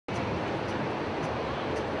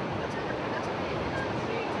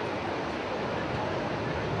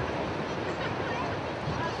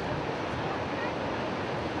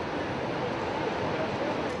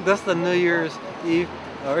This is the New Year's Eve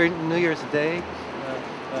or New Year's Day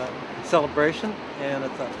celebration, and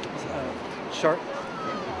it's a Chartres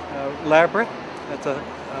Labyrinth. It's a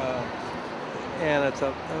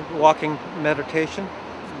walking meditation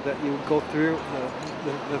that you go through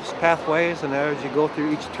those pathways, and as you go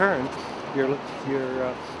through each turn, you're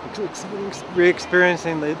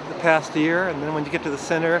re-experiencing the past year, and then when you get to the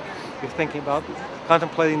center, you're thinking about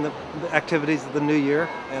contemplating the activities of the new year,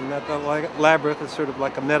 and that the labyrinth is sort of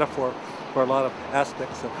like a metaphor for a lot of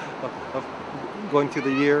aspects of going through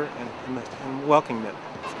the year and welcoming it.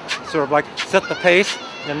 Sort of like set the pace,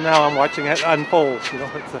 and now I'm watching it unfold. You know,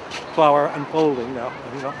 it's a flower unfolding now.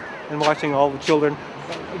 You know, and watching all the children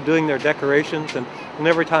doing their decorations, and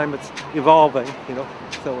every time it's evolving. You know,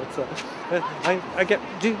 so it's I get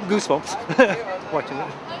goosebumps watching it.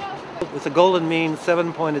 It's a golden mean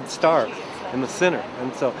 7-pointed star in the center,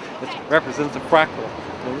 and so it represents a fractal.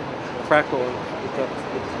 A fractal is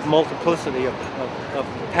a multiplicity of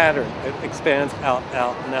pattern. It expands out, and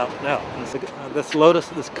out, and out. And so, this lotus,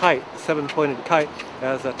 this kite, 7-pointed kite,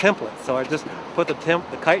 as a template. So I just put the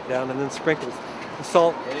kite down and then sprinkle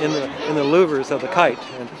salt in the louvers of the kite,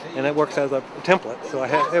 and it works as a template. So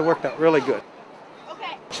it worked out really good.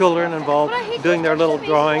 Children involved doing their little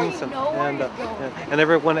drawings, and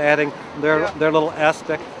everyone adding their little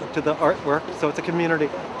aspect to the artwork. So it's a community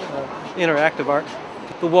interactive art.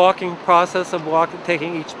 The walking process of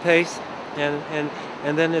taking each pace, and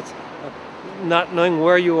then it's not knowing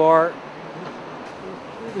where you are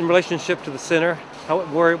in relationship to the center,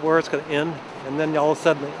 where it's going to end, and then all of a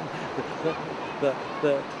sudden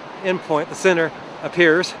the end point, the center,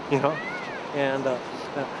 appears, you know, and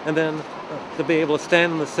then to be able to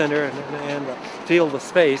stand in the center and feel the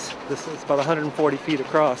space. It's about 140 feet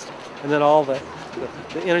across, and then all the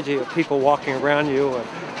energy of people walking around you,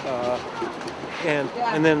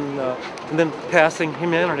 and then passing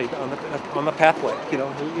humanity on the pathway. You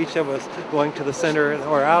know, each of us going to the center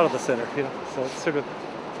or out of the center. You know, so it's sort of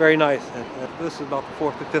very nice. And this is about the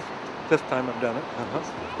fourth or fifth time I've done it.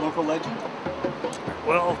 Local legend?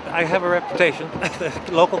 Well, I have a reputation, the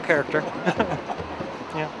local character.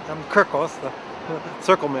 Yeah, I'm Kirkos, the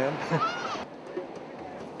circle man.